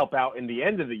that help out in the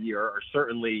end of the year are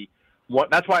certainly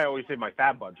that's why I always say my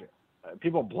fab budget.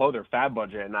 People blow their fab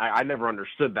budget, and I never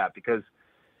understood that because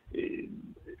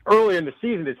early in the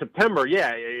season in September,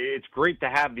 it's great to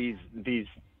have these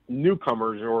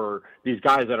newcomers or these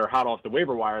guys that are hot off the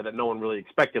waiver wire that no one really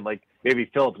expected, like maybe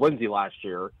Phillip Lindsay last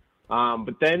year.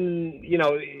 But then,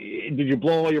 did you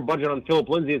blow all your budget on Phillip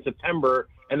Lindsay in September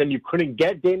and then you couldn't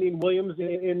get Damian Williams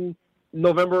in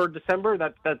November or December?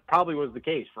 That probably was the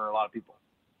case for a lot of people.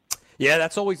 Yeah,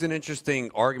 that's always an interesting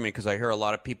argument because I hear a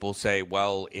lot of people say,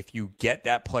 well, if you get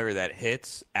that player that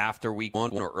hits after week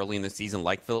 1 or early in the season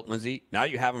like Phillip Lindsay, now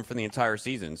you have him for the entire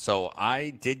season. So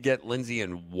I did get Lindsay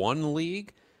in one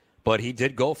league, but he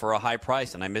did go for a high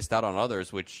price, and I missed out on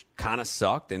others, which kind of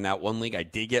sucked. In that one league, I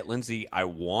did get Lindsay. I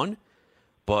won.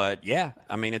 But, yeah,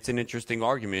 I mean, it's an interesting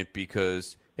argument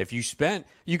because if you spent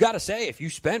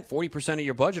 40% of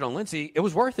your budget on Lindsay, it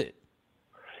was worth it.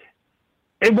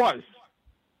 It was.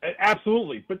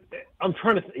 Absolutely. But I'm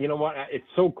trying to, you know what? It's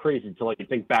so crazy to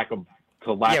think back to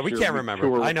last year. Yeah, we can't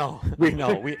remember. I know.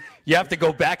 You have to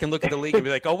go back and look at the league and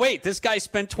be like, oh, wait, this guy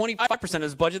spent 25% of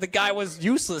his budget. The guy was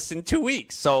useless in 2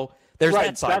 weeks. So there's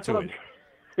that side to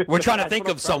it. We're trying to think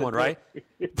of someone, right?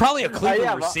 Probably a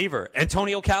Cleveland receiver.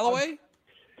 Antonio Callaway?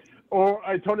 Or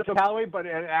Antonio Callaway, but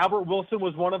Albert Wilson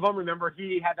was one of them. Remember,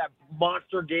 he had that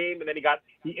monster game, and then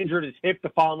he injured his hip the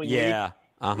following week. Yeah.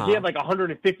 Uh-huh. He had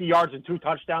 150 yards and 2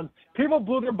 touchdowns. People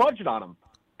blew their budget on him.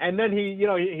 And then he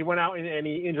went out and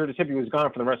he injured his hip. He was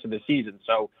gone for the rest of the season.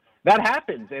 So that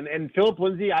happens. And Phillip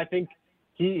Lindsay, I think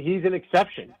he's an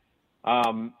exception.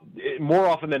 More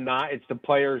often than not, it's the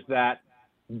players that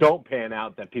don't pan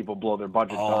out that people blow their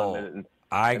budgets on.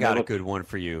 I got a good one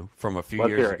for you from a few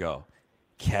years ago.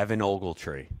 Kevin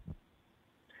Ogletree.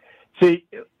 See,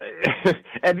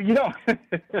 and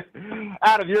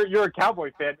Adam, you're a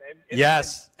Cowboy fan.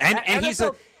 Yes, and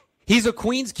he's a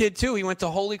Queens kid too. He went to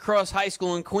Holy Cross High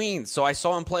School in Queens, so I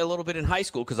saw him play a little bit in high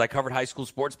school because I covered high school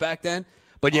sports back then.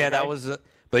 But yeah, that was a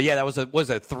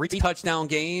 3-touchdown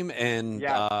game, and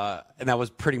that was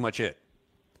pretty much it.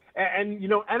 And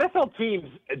NFL teams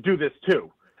do this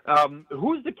too.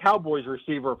 Who's the Cowboys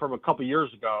receiver from a couple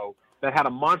years ago that had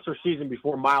a monster season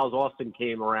before Miles Austin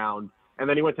came around? And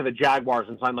then he went to the Jaguars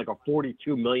and signed a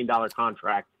 $42 million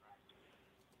contract.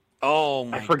 Oh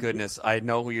my goodness! I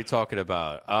know who you're talking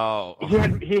about. Oh,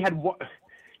 he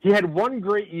had one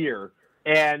great year,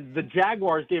 and the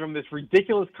Jaguars gave him this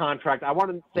ridiculous contract. I want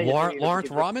to say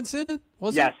Lawrence Robinson.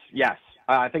 Yes.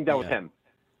 I think that was him.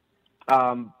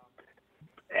 And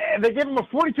they gave him a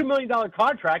 $42 million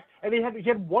contract, and he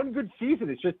had one good season.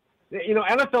 It's just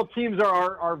NFL teams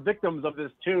are victims of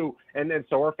this too, and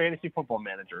so are fantasy football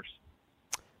managers.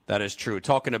 That is true.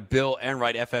 Talking to Bill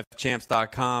Enright,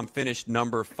 FFChamps.com, finished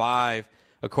number 5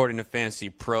 according to Fantasy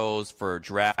Pros for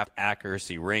draft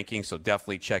accuracy ranking. So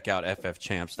definitely check out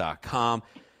FFChamps.com.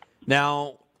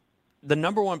 Now, the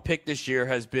number 1 pick this year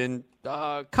has been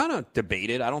kind of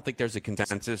debated. I don't think there's a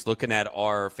consensus. Looking at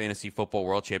our Fantasy Football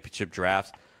World Championship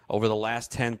drafts, over the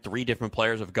last 10, 3 different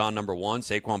players have gone number 1,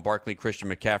 Saquon Barkley, Christian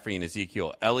McCaffrey, and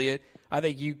Ezekiel Elliott. I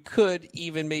think you could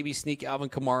even maybe sneak Alvin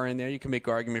Kamara in there. You can make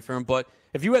an argument for him. But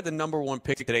if you had the number 1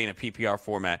 pick today in a PPR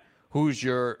format, who's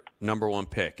your number 1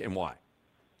 pick and why?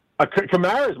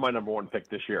 Kamara is my number 1 pick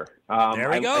this year. There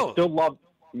we go.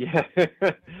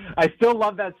 I still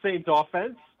love that Saints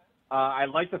offense. I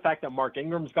like the fact that Mark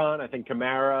Ingram's gone. I think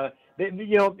Kamara,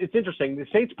 it's interesting. The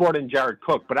Saints brought in Jared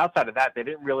Cook, but outside of that, they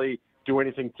didn't really do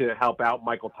anything to help out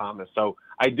Michael Thomas. So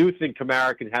I do think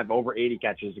Kamara can have over 80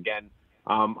 catches again.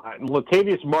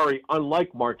 Latavius Murray,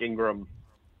 unlike Mark Ingram,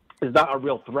 is not a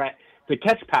real threat to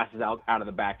catch passes out of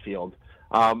the backfield.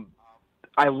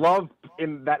 I love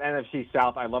in that NFC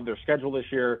South, I love their schedule this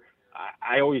year.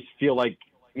 I always feel like,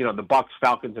 the Bucs,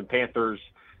 Falcons, and Panthers,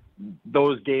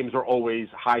 those games are always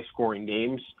high-scoring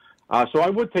games. So I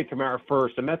would take Kamara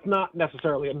first, and that's not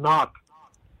necessarily a knock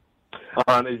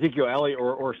on Ezekiel Elliott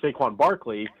or Saquon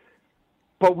Barkley,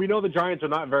 but we know the Giants are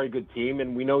not a very good team,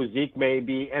 and we know Zeke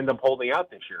may end up holding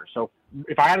out this year. So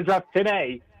if I had a draft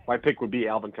today, my pick would be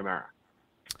Alvin Kamara.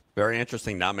 Very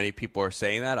interesting. Not many people are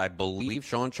saying that. I believe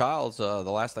Sean Childs, the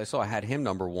last I saw, had him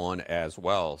number 1 as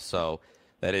well. So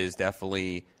that is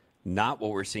definitely not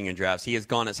what we're seeing in drafts. He has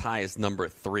gone as high as number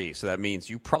 3. So that means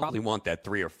you probably want that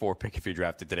 3 or 4 pick if you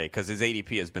drafted today, because his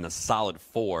ADP has been a solid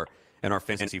 4 in our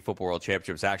Fantasy Football World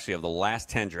Championships. Actually, of the last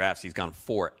 10 drafts, he's gone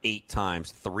 4 8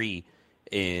 times, 3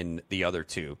 in the other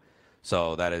 2.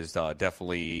 So that is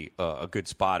definitely a good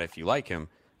spot if you like him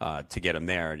to get him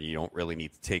there. You don't really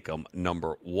need to take him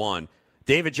number 1.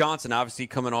 David Johnson, obviously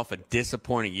coming off a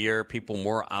disappointing year. People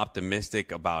more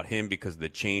optimistic about him because of the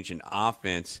change in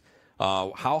offense.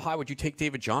 How high would you take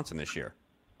David Johnson this year?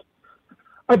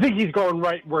 I think he's going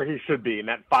right where he should be, in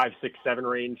that 5, 6, 7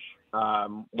 range.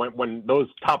 When those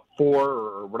top 4,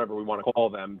 or whatever we want to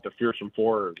call them, the fearsome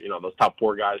 4, those top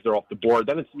 4 guys, they're off the board.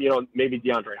 Then it's, maybe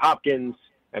DeAndre Hopkins,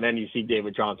 and then you see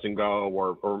David Johnson go,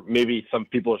 or maybe some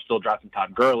people are still drafting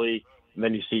Todd Gurley, and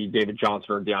then you see David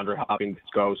Johnson or DeAndre Hopkins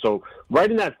go. So right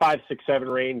in that 5, 6, 7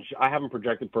 range, I have him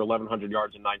projected for 1,100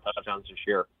 yards and 9 touchdowns this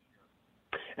year.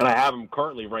 And I have him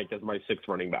currently ranked as my 6th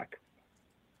running back.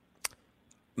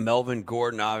 Melvin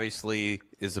Gordon obviously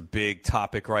is a big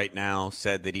topic right now,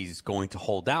 said that he's going to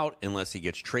hold out unless he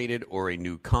gets traded or a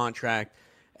new contract.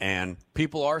 And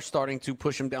people are starting to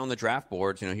push him down the draft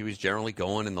boards. He was generally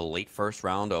going in the late first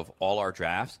round of all our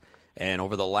drafts. And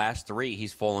over the last 3,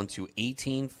 he's fallen to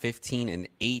 18, 15, and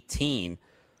 18.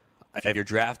 If you're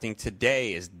drafting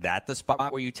today, is that the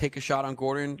spot where you take a shot on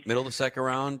Gordon, middle of the second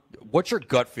round? What's your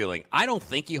gut feeling? I don't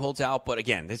think he holds out, but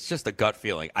again, it's just a gut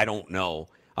feeling. I don't know.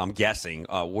 I'm guessing.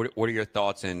 What are your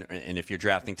thoughts? And if you're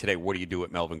drafting today, what do you do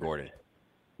with Melvin Gordon?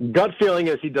 Gut feeling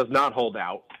is he does not hold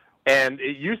out. And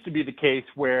it used to be the case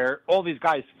where all these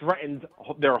guys threatened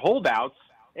their holdouts,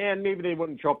 and maybe they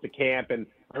wouldn't show up to camp. And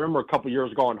I remember a couple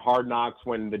years ago on Hard Knocks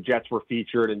when the Jets were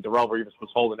featured and Darrelle Revis was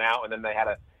holding out, and then they had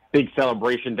a big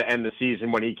celebration to end the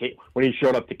season when he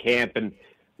showed up to camp. And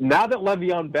now that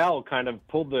Le'Veon Bell kind of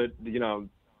pulled the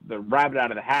rabbit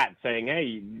out of the hat, saying,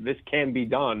 "Hey, this can be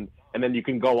done," and then you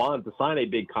can go on to sign a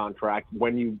big contract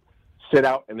when you sit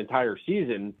out an entire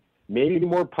season. Maybe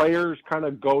more players kind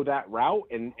of go that route,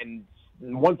 and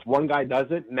once one guy does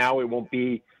it, now it won't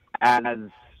be as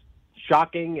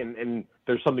shocking, and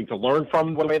there's something to learn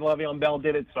from the way Le'Veon Bell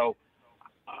did it. So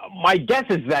my guess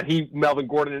is that Melvin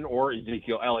Gordon or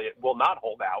Ezekiel Elliott will not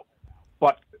hold out,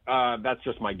 but that's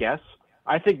just my guess.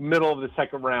 I think middle of the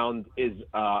second round is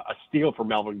a steal for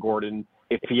Melvin Gordon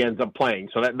if he ends up playing.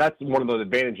 So that's one of those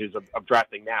advantages of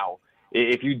drafting now.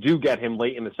 If you do get him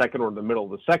late in the second or the middle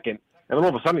of the second, and then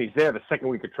all of a sudden he's there the second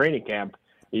week of training camp,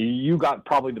 you got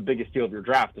probably the biggest steal of your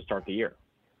draft to start the year.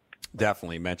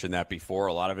 Definitely mentioned that before.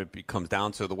 A lot of it comes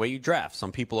down to the way you draft.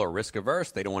 Some people are risk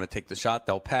averse. They don't want to take the shot.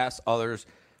 They'll pass. Others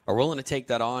are willing to take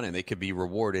that on, and they could be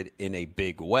rewarded in a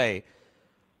big way.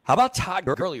 How about Todd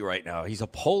Gurley right now? He's a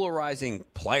polarizing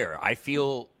player. I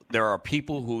feel there are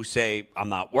people who say, I'm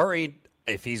not worried.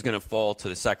 If he's going to fall to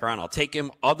the second round, I'll take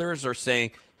him. Others are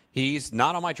saying, he's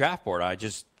not on my draft board. I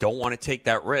just don't want to take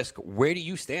that risk. Where do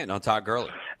you stand on Todd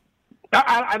Gurley?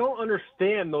 I don't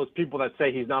understand those people that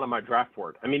say he's not on my draft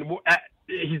board. I mean,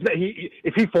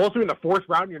 if he falls to you in the 4th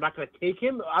round, you're not going to take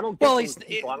him? I don't get those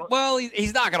people.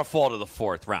 He's not going to fall to the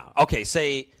 4th round. Okay,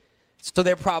 so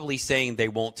they're probably saying they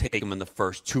won't take him in the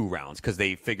first 2 rounds because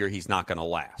they figure he's not going to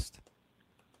last.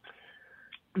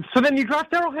 So then you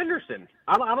draft Darrell Henderson.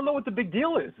 I don't know what the big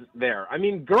deal is there. I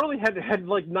mean, Gurley had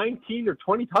like 19 or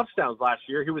 20 touchdowns last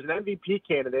year. He was an MVP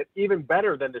candidate, even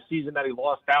better than the season that he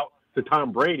lost out to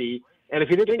Tom Brady. And if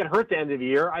he didn't get hurt at the end of the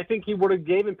year, I think he would have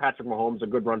given Patrick Mahomes a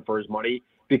good run for his money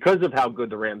because of how good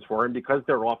the Rams were and because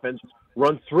their offense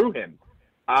runs through him.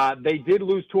 They did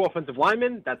lose 2 offensive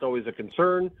linemen. That's always a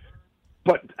concern.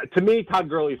 But to me, Todd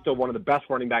Gurley is still one of the best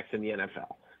running backs in the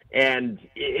NFL. And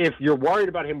if you're worried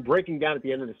about him breaking down at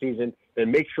the end of the season,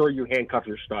 then make sure you handcuff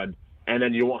your stud, and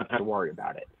then you won't have to worry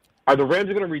about it. Are the Rams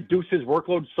going to reduce his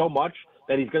workload so much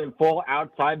that he's going to fall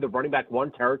outside the running back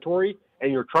 1 territory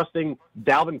and you're trusting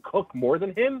Dalvin Cook more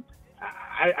than him,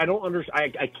 I don't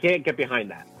understand. I can't get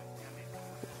behind that.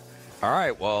 All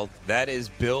right, well, that is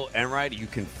Bill Enright. You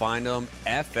can find him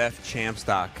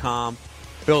ffchamps.com.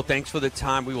 Bill, thanks for the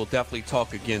time. We will definitely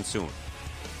talk again soon.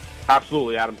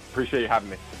 Absolutely, Adam. Appreciate you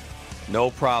having me. No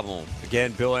problem.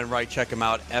 Again, Bill Enright, check him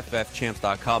out,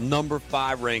 ffchamps.com, number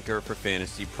 5 ranker for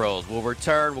Fantasy Pros. We'll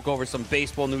return. We'll go over some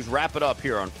baseball news, wrap it up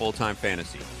here on Full Time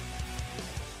Fantasy.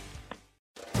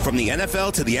 From the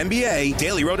NFL to the NBA,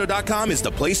 DailyRoto.com is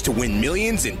the place to win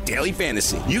millions in daily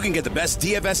fantasy. You can get the best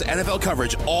DFS NFL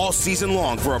coverage all season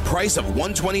long for a price of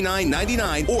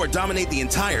 $129.99 or dominate the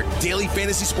entire daily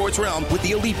fantasy sports realm with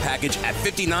the Elite Package at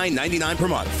 $59.99 per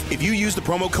month. If you use the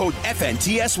promo code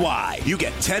FNTSY, you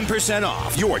get 10%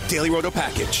 off your Daily Roto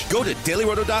package. Go to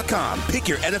DailyRoto.com, pick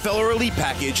your NFL or Elite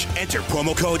Package, enter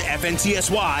promo code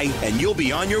FNTSY, and you'll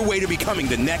be on your way to becoming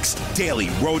the next Daily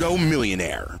Roto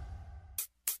millionaire.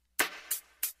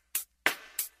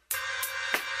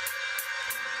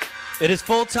 It is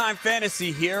Full-Time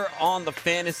Fantasy here on the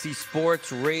Fantasy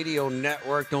Sports Radio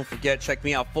Network. Don't forget, check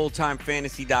me out,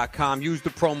 fulltimefantasy.com. Use the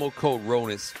promo code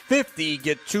RONUS50.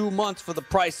 Get 2 months for the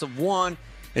price of 1.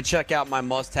 And check out my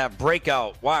must-have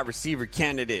breakout wide receiver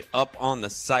candidate up on the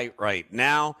site right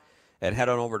now. And head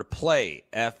on over to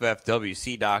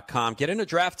playffwc.com. Get in a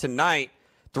draft tonight.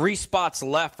 3 spots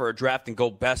left for a draft and go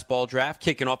best ball draft,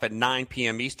 kicking off at 9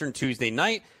 p.m. Eastern Tuesday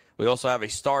night. We also have a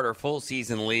starter full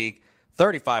season league.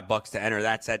 $35 to enter.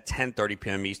 That's at 10:30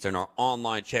 p.m. Eastern. Our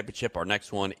online championship, our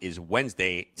next one is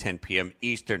Wednesday, 10 p.m.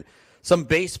 Eastern. Some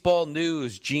baseball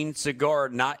news. Gene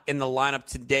Segura not in the lineup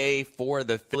today for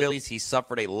the Phillies. He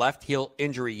suffered a left heel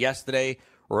injury yesterday,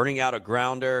 running out a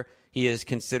grounder. He is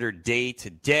considered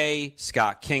day-to-day.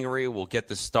 Scott Kingery will get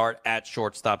the start at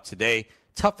shortstop today.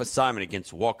 Tough assignment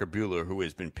against Walker Buehler, who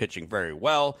has been pitching very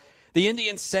well. The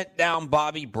Indians sent down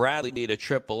Bobby Bradley to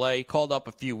AAA. He called up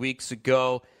a few weeks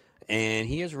ago, and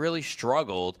he has really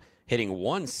struggled, hitting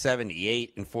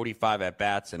 178 in 45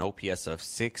 at-bats, an OPS of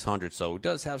 600. So he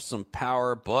does have some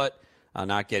power, but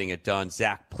not getting it done.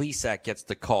 Zach Plesac gets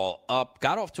the call up.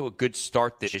 Got off to a good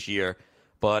start this year,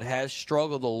 but has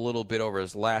struggled a little bit over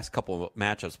his last couple of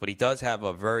matchups. But he does have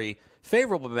a very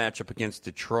favorable matchup against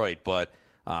Detroit. But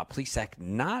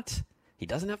Plesac he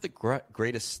doesn't have the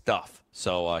greatest stuff.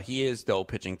 So he is, though,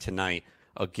 pitching tonight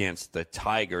against the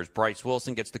Tigers. Bryce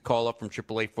Wilson gets the call up from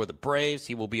AAA for the Braves.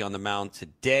 He will be on the mound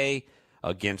today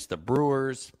against the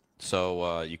Brewers.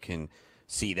 So you can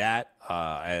see that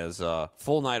as a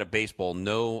full night of baseball,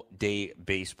 no day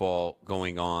baseball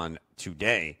going on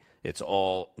today. It's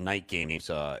all night games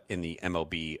in the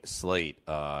MLB slate.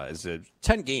 It's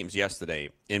 10 games yesterday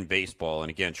in baseball. And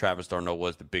again, Travis d'Arnaud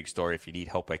was the big story. If you need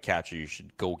help at catcher, you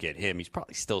should go get him. He's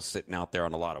probably still sitting out there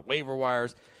on a lot of waiver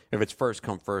wires. If it's first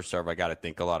come, first serve, I got to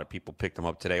think a lot of people picked him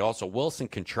up today. Also, Wilson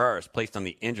Contreras placed on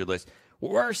the injured list.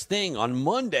 Worst thing, on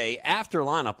Monday after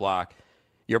lineup lock,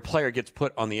 your player gets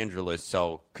put on the injured list.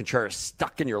 So Contreras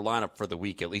stuck in your lineup for the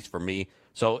week, at least for me.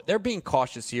 So they're being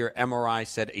cautious here. MRI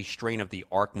said a strain of the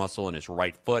arc muscle in his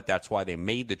right foot. That's why they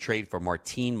made the trade for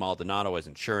Martin Maldonado as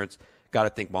insurance. Got to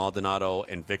think Maldonado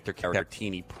and Victor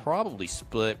Caratini probably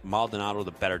split. Maldonado,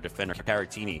 the better defender.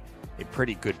 Caratini, a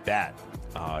pretty good bat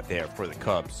there for the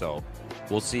Cubs. So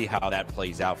we'll see how that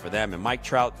plays out for them. And Mike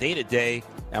Trout, day-to-day,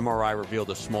 MRI revealed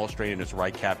a small strain in his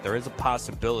right calf. There is a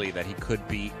possibility that he could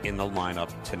be in the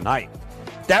lineup tonight.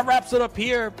 That wraps it up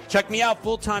here. Check me out,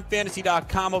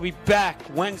 fulltimefantasy.com. I'll be back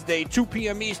Wednesday, 2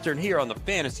 p.m. Eastern, here on the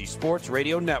Fantasy Sports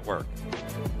Radio Network.